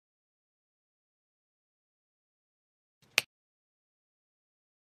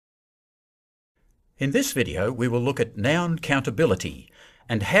In this video, we will look at noun countability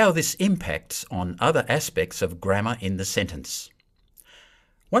and how this impacts on other aspects of grammar in the sentence.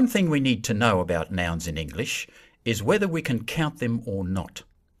 One thing we need to know about nouns in English is whether we can count them or not.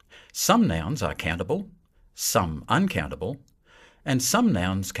 Some nouns are countable, some uncountable, and some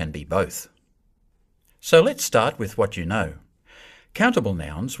nouns can be both. So let's start with what you know. Countable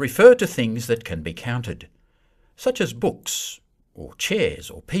nouns refer to things that can be counted, such as books, or chairs,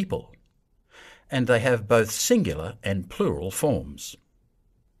 or people, and they have both singular and plural forms.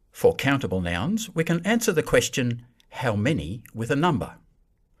 For countable nouns, we can answer the question, how many, with a number.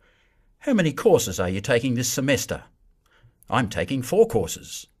 How many courses are you taking this semester? I'm taking 4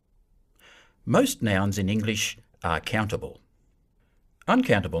 courses. Most nouns in English are countable.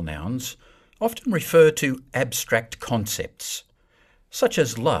 Uncountable nouns often refer to abstract concepts, such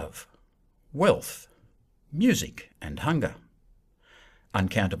as love, wealth, music, and hunger.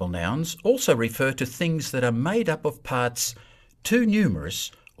 Uncountable nouns also refer to things that are made up of parts too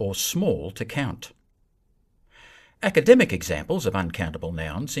numerous or small to count. Academic examples of uncountable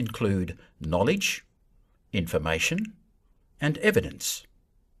nouns include knowledge, information, and evidence.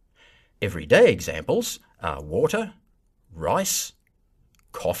 Everyday examples are water, rice,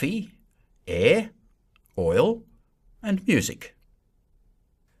 coffee, air, oil, and music.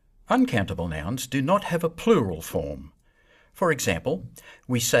 Uncountable nouns do not have a plural form. For example,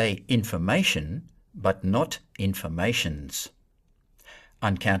 we say information, but not informations.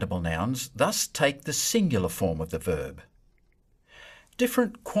 Uncountable nouns thus take the singular form of the verb.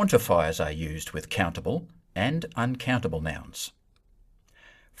 Different quantifiers are used with countable and uncountable nouns.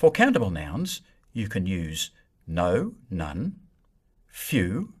 For countable nouns, you can use no, none,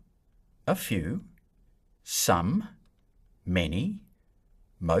 few, a few, some, many,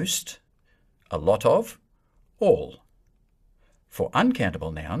 most, a lot of, all. For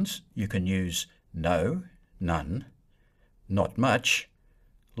uncountable nouns, you can use no, none, not much,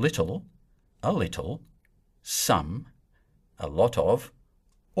 little, a little, some, a lot of,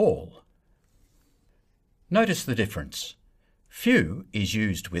 all. Notice the difference. Few is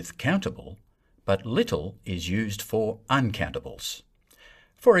used with countable, but little is used for uncountables.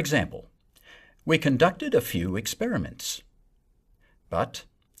 For example, we conducted a few experiments, but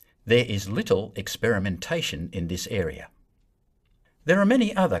there is little experimentation in this area. There are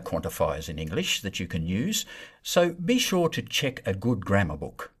many other quantifiers in English that you can use, so be sure to check a good grammar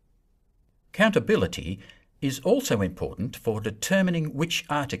book. Countability is also important for determining which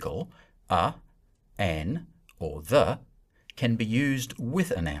article, a, an, or the, can be used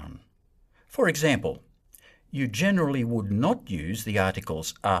with a noun. For example, you generally would not use the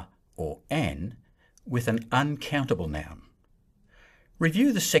articles a or an with an uncountable noun.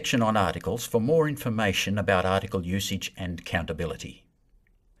 Review the section on articles for more information about article usage and countability.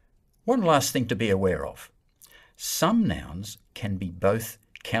 One last thing to be aware of. Some nouns can be both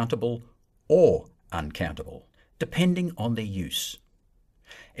countable or uncountable, depending on their use.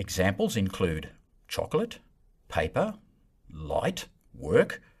 Examples include chocolate, paper, light,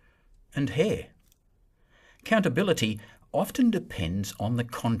 work, and hair. Countability often depends on the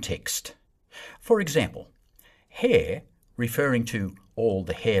context. For example, hair, referring to all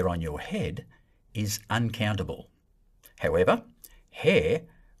the hair on your head, is uncountable. However, hair,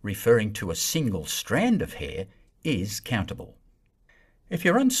 referring to a single strand of hair, is countable. If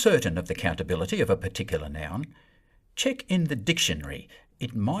you're uncertain of the countability of a particular noun, check in the dictionary.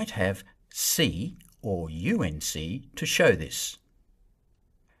 It might have C or UNC to show this.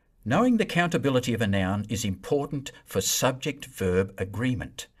 Knowing the countability of a noun is important for subject-verb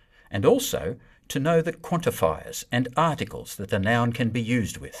agreement, and also to know the quantifiers and articles that the noun can be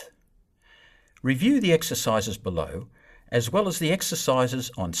used with. Review the exercises below, as well as the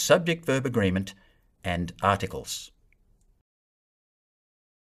exercises on subject-verb agreement and articles.